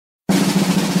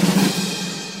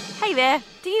Hey there,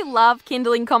 do you love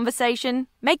Kindling Conversation?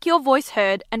 Make your voice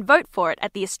heard and vote for it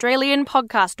at the Australian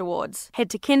Podcast Awards. Head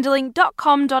to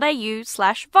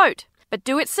kindling.com.au/vote. But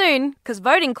do it soon, because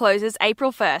voting closes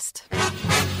April 1st.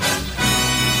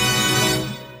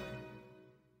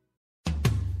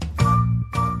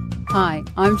 Hi,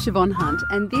 I'm Siobhan Hunt,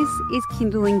 and this is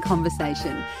Kindling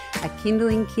Conversation, a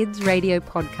Kindling Kids radio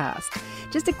podcast.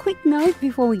 Just a quick note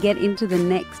before we get into the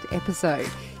next episode.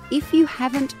 If you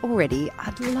haven't already,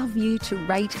 I'd love you to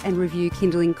rate and review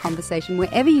Kindling Conversation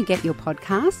wherever you get your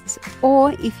podcasts,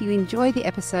 or if you enjoy the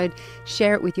episode,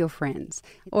 share it with your friends.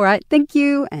 All right, thank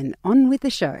you, and on with the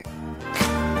show.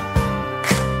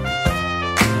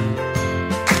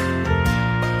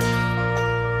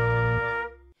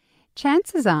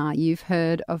 Chances are you've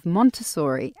heard of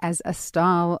Montessori as a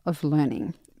style of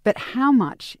learning, but how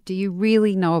much do you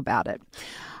really know about it?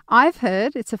 I've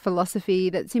heard it's a philosophy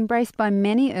that's embraced by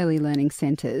many early learning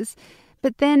centres,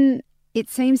 but then it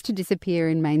seems to disappear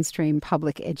in mainstream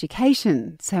public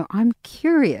education. So I'm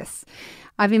curious.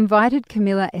 I've invited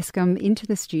Camilla Escombe into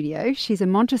the studio. She's a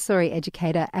Montessori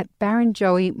educator at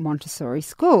Barrenjoey Montessori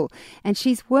School, and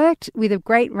she's worked with a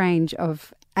great range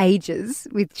of ages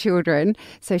with children,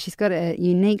 so she's got a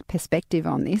unique perspective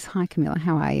on this. Hi Camilla,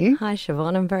 how are you? Hi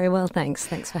Siobhan, I'm very well, thanks.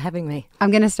 Thanks for having me.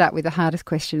 I'm going to start with the hardest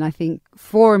question, I think,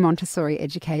 for a Montessori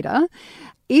educator.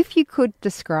 If you could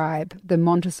describe the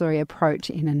Montessori approach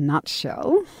in a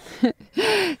nutshell,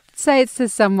 say it's to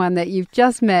someone that you've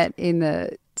just met in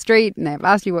the street and they've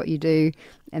asked you what you do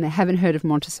and they haven't heard of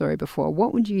Montessori before,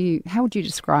 how would you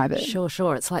describe it? Sure.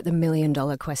 It's like the $1 million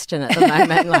question at the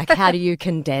moment. Like, how do you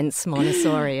condense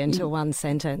Montessori into one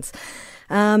sentence?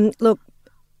 Look,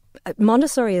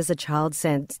 Montessori is a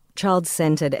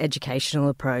child-centred educational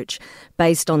approach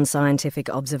based on scientific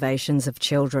observations of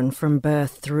children from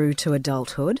birth through to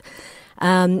adulthood.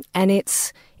 And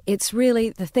it's really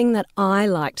the thing that I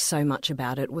liked so much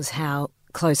about it was how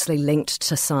closely linked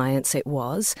to science it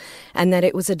was, and that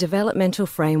it was a developmental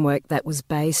framework that was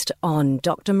based on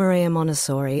Dr. Maria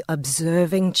Montessori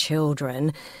observing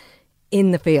children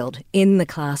in the field, in the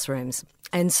classrooms.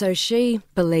 And so she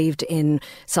believed in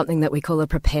something that we call a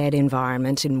prepared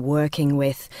environment, in working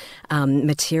with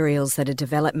materials that are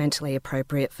developmentally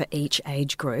appropriate for each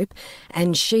age group.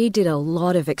 And she did a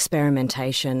lot of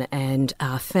experimentation and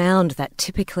found that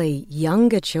typically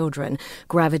younger children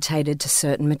gravitated to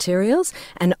certain materials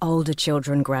and older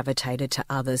children gravitated to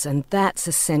others. And that's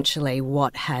essentially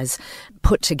what has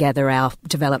put together our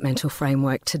developmental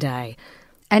framework today.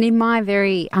 And in my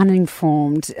very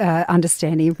uninformed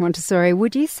understanding of Montessori,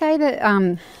 would you say that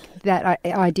that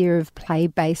idea of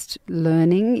play-based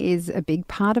learning is a big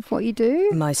part of what you do?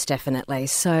 Most definitely.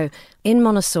 So in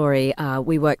Montessori,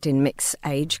 we worked in mixed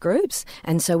age groups,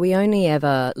 and so we only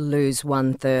ever lose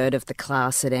 1/3 of the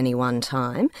class at any one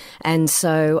time. And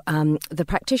so the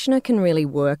practitioner can really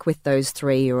work with those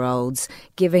 3-year-olds,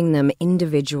 giving them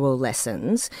individual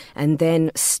lessons, and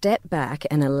then step back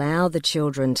and allow the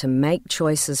children to make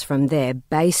choices from there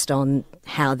based on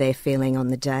how they're feeling on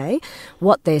the day,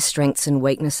 what their strengths and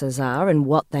weaknesses are, and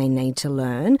what they need to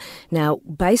learn. Now,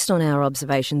 based on our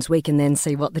observations, we can then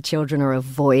see what the children are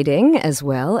avoiding as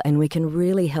well, and we can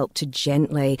really help to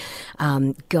gently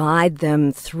guide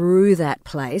them through that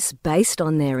place based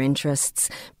on their interests,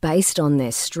 based on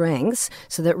their strengths,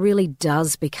 so that really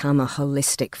does become a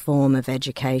holistic form of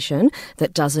education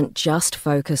that doesn't just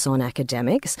focus on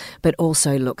academics, but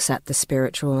also looks at the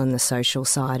spiritual and the social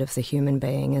side of the human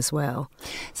being as well.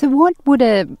 So what would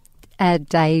a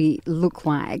day look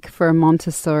like for a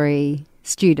Montessori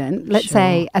student? Let's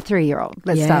say a 3-year-old.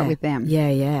 Let's start with them.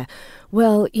 Yeah.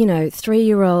 Well,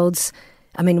 3-year-olds,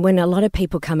 I mean, when a lot of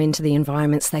people come into the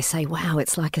environments, they say, wow,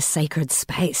 it's like a sacred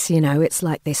space, it's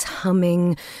like this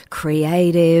humming,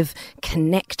 creative,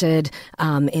 connected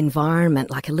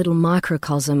environment, like a little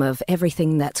microcosm of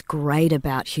everything that's great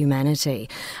about humanity.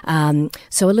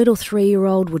 So a little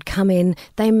 3-year-old would come in,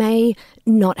 they may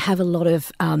not have a lot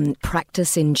of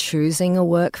practice in choosing a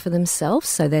work for themselves.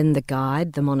 So then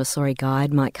the Montessori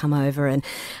guide might come over and,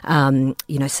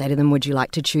 say to them, would you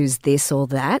like to choose this or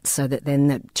that? So that then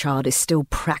the child is still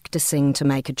practicing to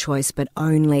make a choice, but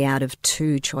only out of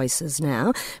 2 choices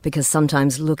now, because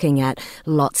sometimes looking at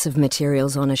lots of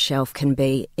materials on a shelf can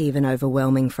be even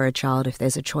overwhelming for a child if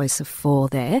there's a choice of 4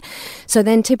 there. So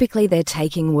then typically they're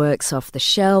taking works off the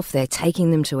shelf, they're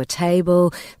taking them to a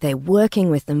table, they're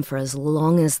working with them for as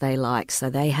long as they like. So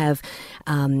they have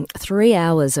 3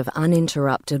 hours of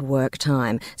uninterrupted work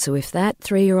time. So if that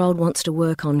 3-year-old wants to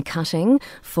work on cutting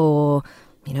for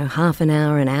half an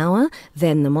hour,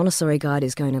 then the Montessori guide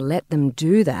is going to let them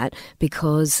do that,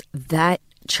 because that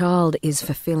child is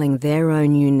fulfilling their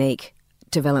own unique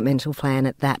developmental plan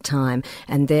at that time,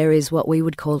 and there is what we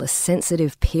would call a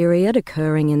sensitive period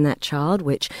occurring in that child,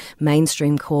 which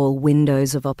mainstream call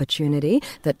windows of opportunity,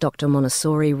 that Dr.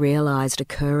 Montessori realised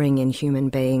occurring in human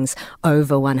beings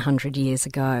over 100 years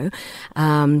ago,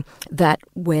 that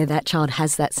where that child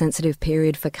has that sensitive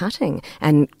period for cutting,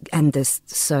 and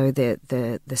so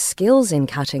the skills in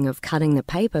cutting, of cutting the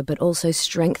paper, but also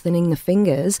strengthening the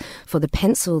fingers for the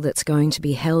pencil that's going to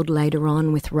be held later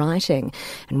on with writing.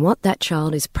 And what that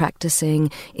child is practicing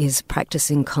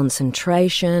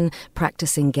concentration,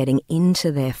 practicing getting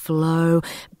into their flow,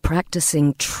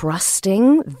 practicing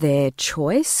trusting their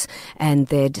choice and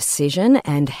their decision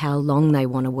and how long they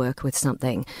want to work with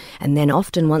something. And then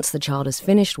often once the child has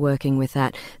finished working with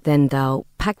that, then they'll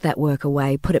pack that work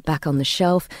away, put it back on the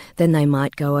shelf. Then they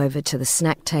might go over to the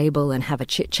snack table and have a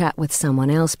chit-chat with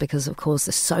someone else, because, of course,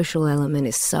 the social element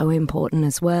is so important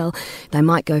as well. They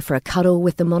might go for a cuddle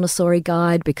with the Montessori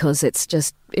guide, because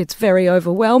it's very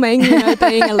overwhelming,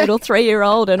 being a little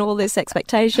 3-year-old and all this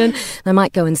expectation. They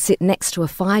might go and sit next to a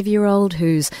 5-year-old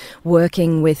who's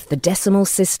working with the decimal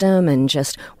system and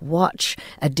just watch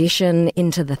addition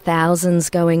into the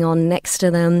thousands going on next to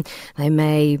them. They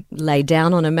may lay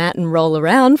down on a mat and roll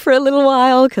around for a little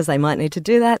while, because they might need to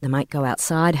do that. They might go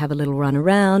outside, have a little run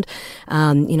around.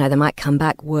 They might come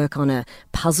back, work on a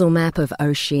puzzle map of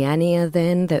Oceania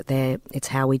then. It's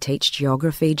how we teach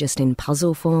geography, just in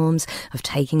puzzle forms, of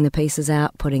taking the pieces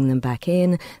out, putting them back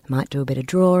in. They might do a bit of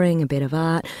drawing, a bit of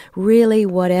art, really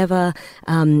whatever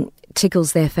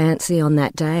tickles their fancy on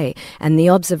that day. And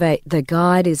the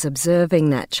guide is observing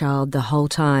that child the whole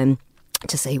time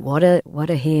to see what are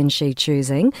he and she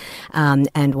choosing,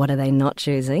 and what are they not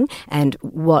choosing, and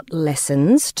what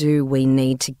lessons do we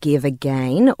need to give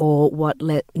again, or what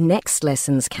next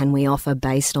lessons can we offer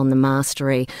based on the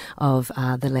mastery of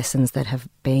the lessons that have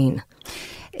been.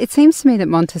 It seems to me that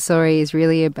Montessori is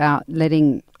really about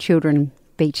letting children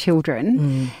be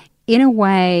children in a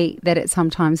way that it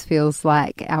sometimes feels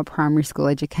like our primary school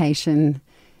education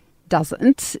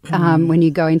doesn't when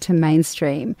you go into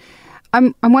mainstream.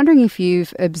 I'm wondering if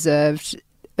you've observed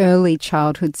early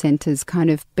childhood centres kind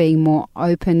of being more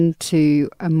open to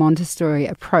a Montessori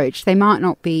approach. They might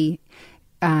not be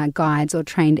guides or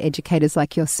trained educators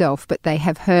like yourself, but they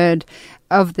have heard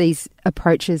of these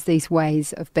approaches, these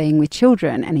ways of being with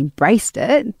children, and embraced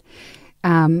it,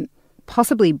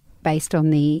 possibly based on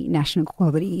the National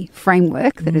Quality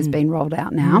Framework that has been rolled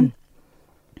out now.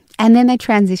 And then they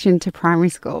transitioned to primary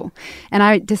school. And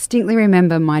I distinctly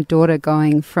remember my daughter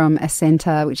going from a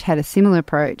centre which had a similar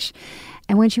approach.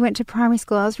 And when she went to primary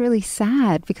school, I was really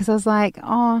sad, because I was like,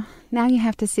 oh, now you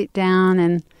have to sit down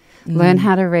and learn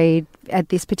how to read at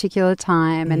this particular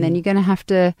time. And then you're going to have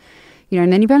to,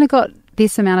 and then you've only got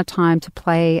this amount of time to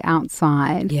play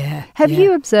outside. Yeah. Have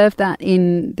you observed that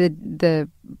in the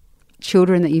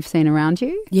children that you've seen around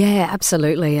you? Yeah,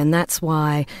 absolutely. And that's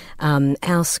why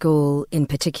our school in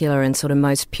particular, and sort of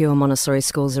most pure Montessori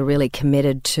schools, are really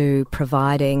committed to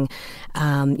providing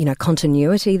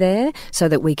continuity there, so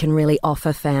that we can really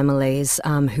offer families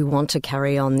who want to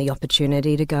carry on the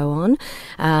opportunity to go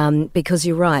on. Because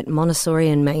you're right, Montessori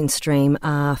and mainstream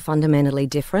are fundamentally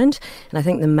different. And I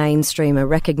think the mainstream are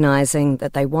recognising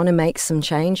that they want to make some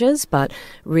changes, but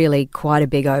really quite a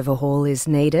big overhaul is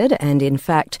needed. And in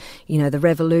fact, the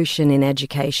revolution in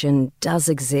education does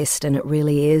exist, and it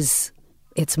really is.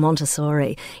 It's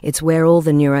Montessori. It's where all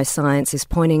the neuroscience is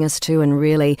pointing us to, and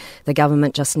really the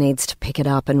government just needs to pick it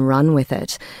up and run with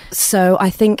it. So I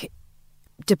think,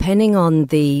 depending on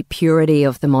the purity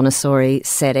of the Montessori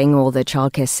setting or the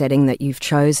childcare setting that you've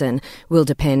chosen, will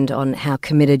depend on how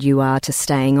committed you are to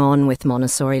staying on with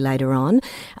Montessori later on.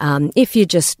 If you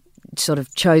just sort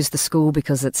of chose the school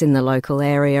because it's in the local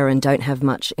area and don't have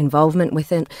much involvement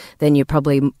with it, then you're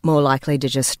probably more likely to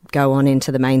just go on into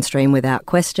the mainstream without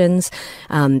questions.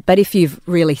 But if you've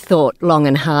really thought long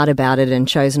and hard about it and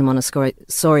chosen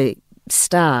Montessori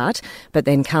start, but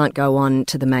then can't go on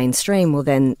to the mainstream, well,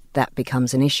 then that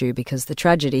becomes an issue, because the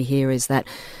tragedy here is that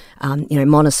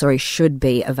Montessori should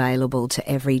be available to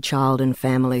every child and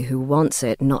family who wants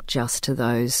it, not just to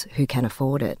those who can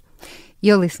afford it.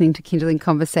 You're listening to Kindling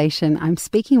Conversation. I'm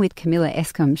speaking with Camilla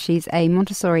Escombe. She's a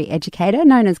Montessori educator,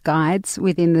 known as Guides,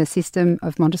 within the system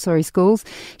of Montessori schools.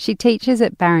 She teaches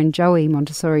at Barrenjoey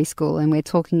Montessori School, and we're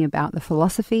talking about the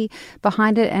philosophy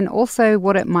behind it, and also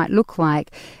what it might look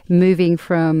like moving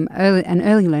from an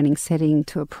early learning setting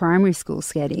to a primary school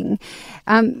setting.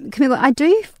 Camilla, I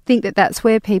do think that that's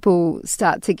where people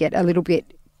start to get a little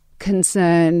bit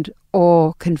concerned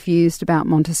or confused about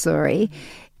Montessori.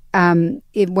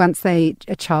 Once a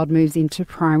child moves into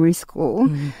primary school,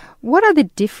 What are the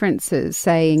differences,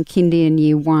 say, in Kindy and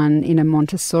Year 1 in a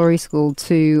Montessori school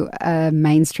to a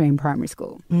mainstream primary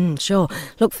school? Sure.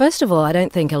 Look, first of all, I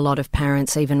don't think a lot of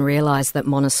parents even realise that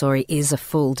Montessori is a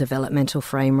full developmental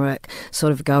framework,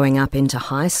 sort of going up into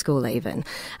high school even.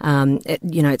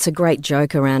 It's a great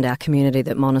joke around our community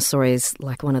that Montessori is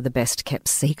like one of the best kept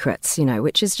secrets,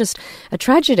 which is just a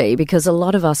tragedy because a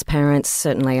lot of us parents,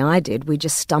 certainly I did, we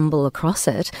just stumble across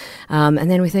it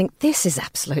and then we think, this is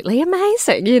absolutely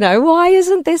amazing, why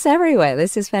isn't this everywhere?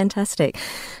 This is fantastic.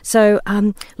 So,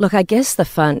 look, I guess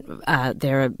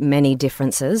there are many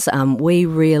differences. We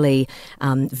really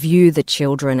view the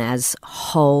children as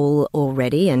whole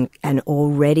already and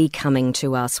already coming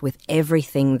to us with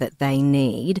everything that they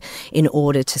need in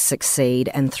order to succeed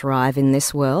and thrive in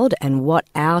this world. And what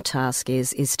our task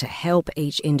is to help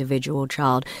each individual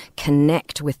child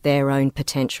connect with their own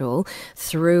potential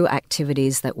through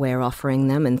activities that we're offering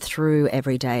them and through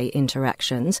everyday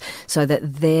interactions, so that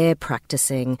they're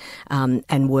practicing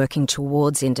and working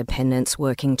towards independence,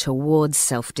 working towards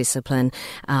self-discipline,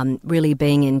 really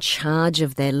being in charge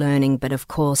of their learning. But of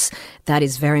course, that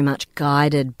is very much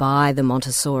guided by the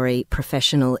Montessori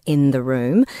professional in the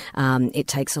room. It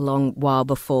takes a long while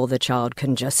before the child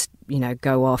can just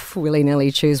go off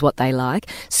willy-nilly, choose what they like.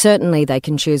 Certainly they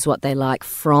can choose what they like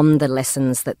from the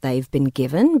lessons that they've been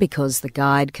given, because the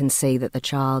guide can see that the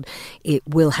child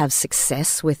will have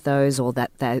success with those, or that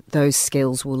those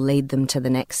skills will lead them to the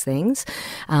next things.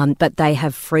 But they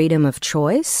have freedom of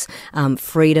choice,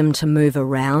 freedom to move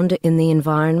around in the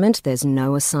environment. There's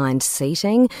no assigned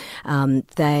seating.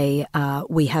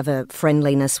 We have a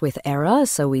friendliness with error,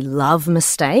 so we love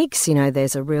mistakes.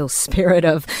 There's a real spirit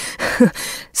of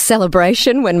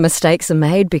celebration when mistakes are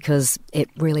made, because it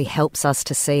really helps us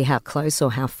to see how close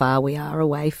or how far we are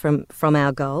away from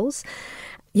our goals.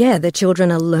 Yeah, the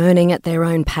children are learning at their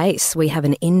own pace. We have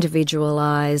an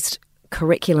individualised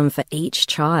curriculum for each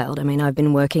child. I mean, I've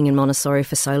been working in Montessori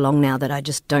for so long now that I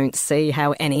just don't see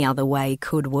how any other way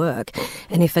could work.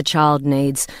 And if a child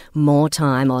needs more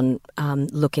time on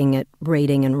looking at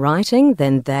reading and writing,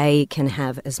 then they can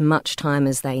have as much time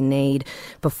as they need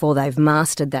before they've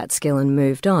mastered that skill and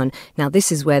moved on. Now,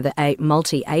 this is where the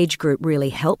multi-age group really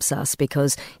helps us,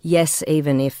 because yes,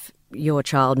 even if your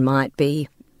child might be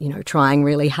trying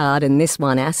really hard in this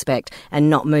one aspect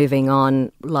and not moving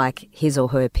on like his or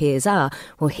her peers are,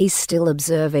 well, he's still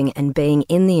observing and being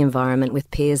in the environment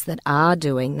with peers that are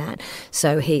doing that.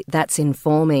 So that's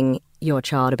informing your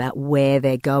child about where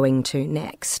they're going to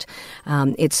next.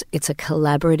 It's a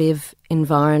collaborative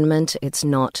environment. It's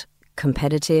not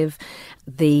competitive.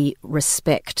 The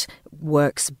respect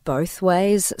works both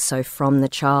ways, so from the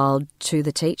child to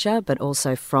the teacher, but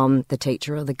also from the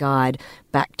teacher or the guide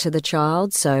back to the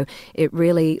child. So it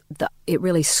really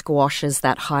squashes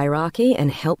that hierarchy and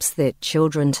helps the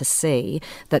children to see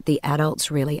that the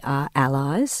adults really are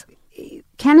allies.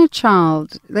 Can a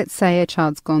child, let's say a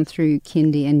child's gone through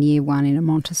Kindy and Year 1 in a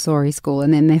Montessori school,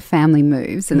 and then their family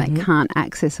moves and they can't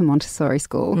access a Montessori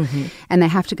school and they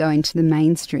have to go into the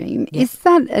mainstream. Yep. Is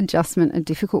that adjustment a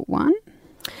difficult one?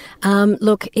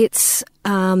 Look, it's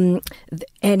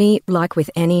like with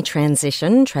any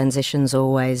transitions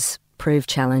always prove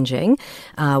challenging.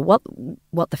 What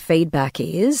the feedback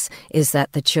is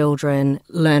that the children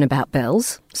learn about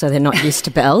bells, so they're not used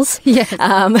to bells. Yes.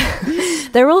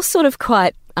 They're all sort of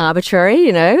quite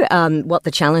arbitrary, what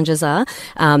the challenges are.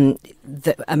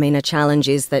 A challenge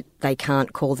is that they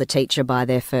can't call the teacher by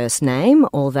their first name,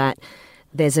 or that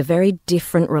there's a very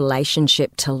different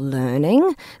relationship to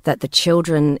learning, that the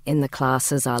children in the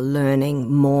classes are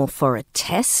learning more for a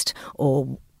test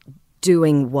or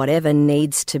doing whatever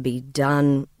needs to be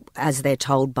done as they're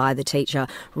told by the teacher,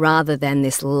 rather than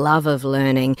this love of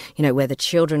learning, where the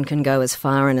children can go as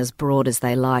far and as broad as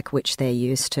they like, which they're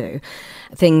used to.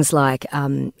 Things like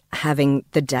having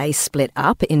the day split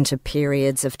up into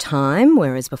periods of time,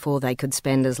 whereas before they could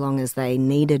spend as long as they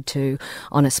needed to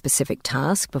on a specific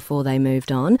task before they moved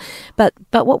on. But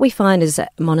what we find is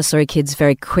that Montessori kids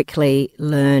very quickly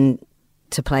learn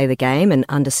to play the game and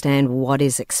understand what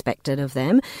is expected of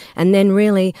them. And then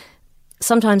really,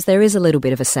 sometimes there is a little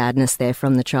bit of a sadness there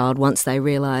from the child once they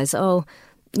realise, I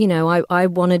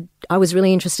was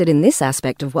really interested in this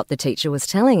aspect of what the teacher was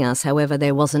telling us. However,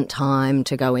 there wasn't time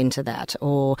to go into that,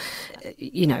 or,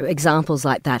 examples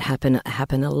like that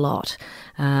happen a lot.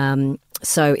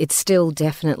 So it's still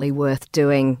definitely worth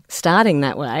starting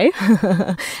that way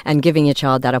and giving your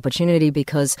child that opportunity,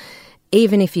 because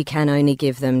even if you can only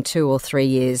give them 2 or 3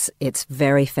 years, it's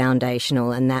very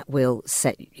foundational, and that will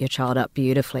set your child up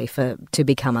beautifully to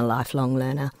become a lifelong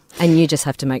learner. And you just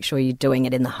have to make sure you're doing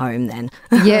it in the home then.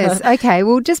 Yes. Okay.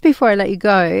 Well, just before I let you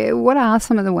go, what are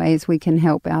some of the ways we can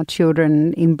help our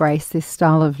children embrace this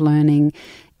style of learning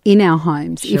in our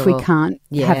homes if we can't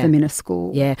have them in a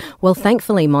school? Yeah. Well,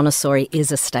 thankfully, Montessori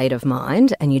is a state of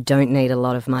mind, and you don't need a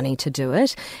lot of money to do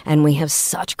it. And we have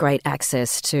such great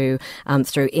access to,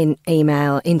 through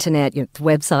email, internet,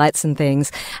 websites and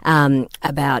things,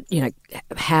 about,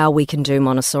 how we can do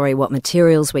Montessori, what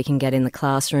materials we can get in the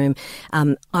classroom.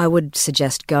 I would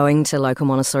suggest going to local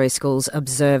Montessori schools,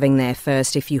 observing there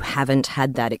first if you haven't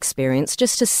had that experience,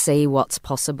 just to see what's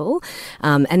possible,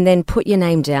 and then put your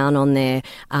name down on their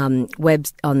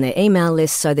on their email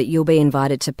list so that you'll be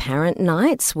invited to parent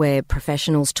nights where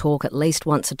professionals talk at least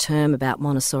once a term about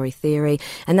Montessori theory,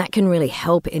 and that can really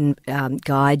help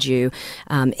guide you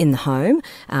in the home.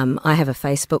 I have a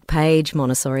Facebook page,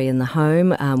 Montessori in the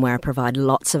Home, where I provide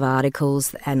lots of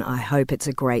articles, and I hope it's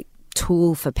a great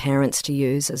tool for parents to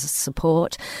use as a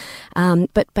support.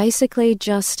 But basically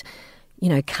just,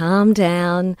 calm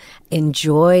down,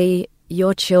 enjoy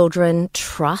your children,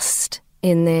 trust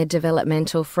in their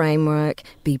developmental framework,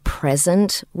 be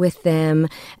present with them,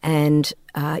 and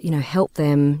help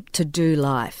them to do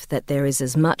life, that there is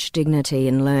as much dignity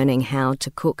in learning how to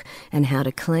cook and how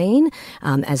to clean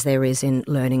as there is in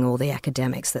learning all the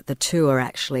academics, that the two are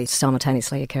actually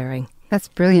simultaneously occurring. That's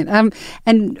brilliant.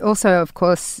 And also, of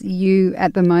course, you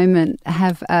at the moment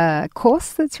have a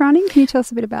course that's running. Can you tell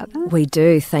us a bit about that? We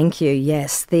do, thank you,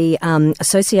 yes. The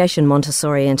Association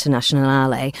Montessori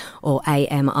Internationale, or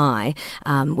AMI,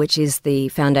 which is the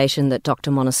foundation that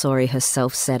Dr. Montessori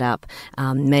herself set up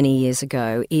many years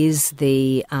ago, is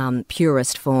the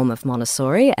purest form of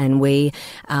Montessori, and we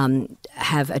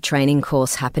have a training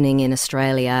course happening in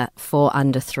Australia for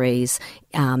under threes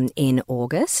in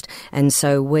August, and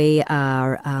so we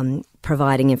are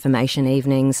providing information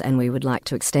evenings, and we would like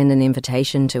to extend an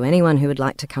invitation to anyone who would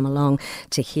like to come along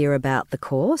to hear about the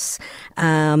course.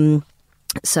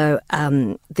 So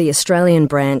the Australian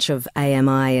branch of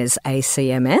AMI is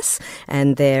ACMS,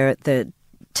 and they're the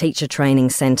Teacher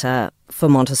Training Centre for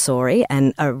Montessori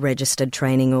and a registered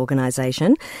training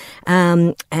organisation.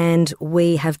 And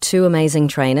we have 2 amazing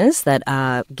trainers that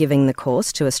are giving the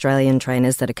course to Australian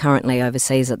trainers that are currently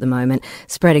overseas at the moment,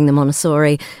 spreading the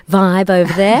Montessori vibe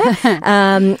over there.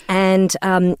 And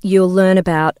you'll learn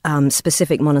about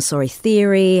specific Montessori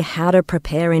theory, how to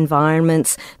prepare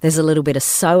environments. There's a little bit of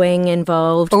sewing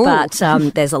involved, but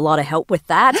there's a lot of help with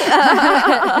that.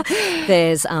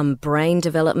 There's brain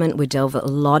development. We delve a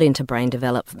lot into brain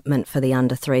development for the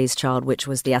under threes child, which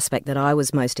was the aspect that I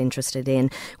was most interested in.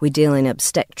 We deal in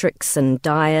obstetrics and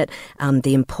diet,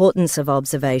 the importance of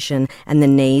observation and the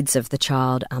needs of the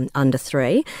child under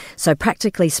 3. So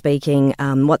practically speaking,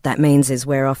 what that means is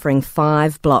we're offering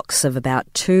 5 blocks of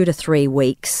about 2 to 3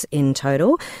 weeks in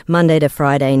total, Monday to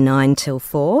Friday, 9 till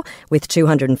 4, with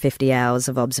 250 hours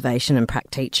of observation and prac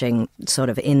teaching sort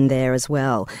of in there as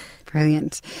well.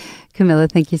 Brilliant. Camilla,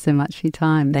 thank you so much for your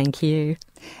time. Thank you.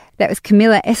 That was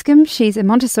Camilla Escombe. She's a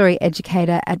Montessori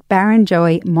educator at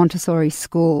Barrenjoey Montessori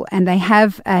School, and they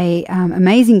have a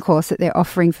amazing course that they're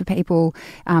offering for people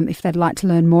if they'd like to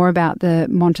learn more about the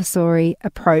Montessori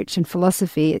approach and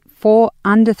philosophy for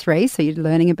under 3. So you're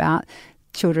learning about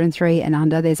children 3 and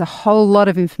under. There's a whole lot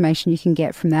of information you can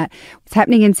get from that. It's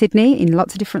happening in Sydney in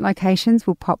lots of different locations.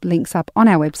 We'll pop links up on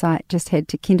our website. Just head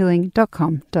to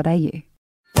kindling.com.au.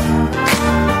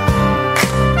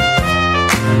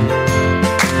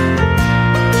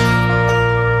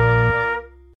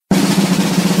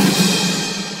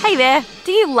 Hey there,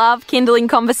 do you love Kindling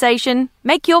Conversation?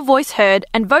 Make your voice heard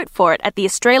and vote for it at the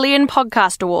Australian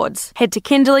Podcast Awards. Head to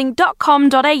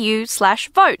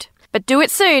kindling.com.au/vote. But do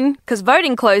it soon, because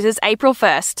voting closes April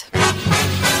 1st.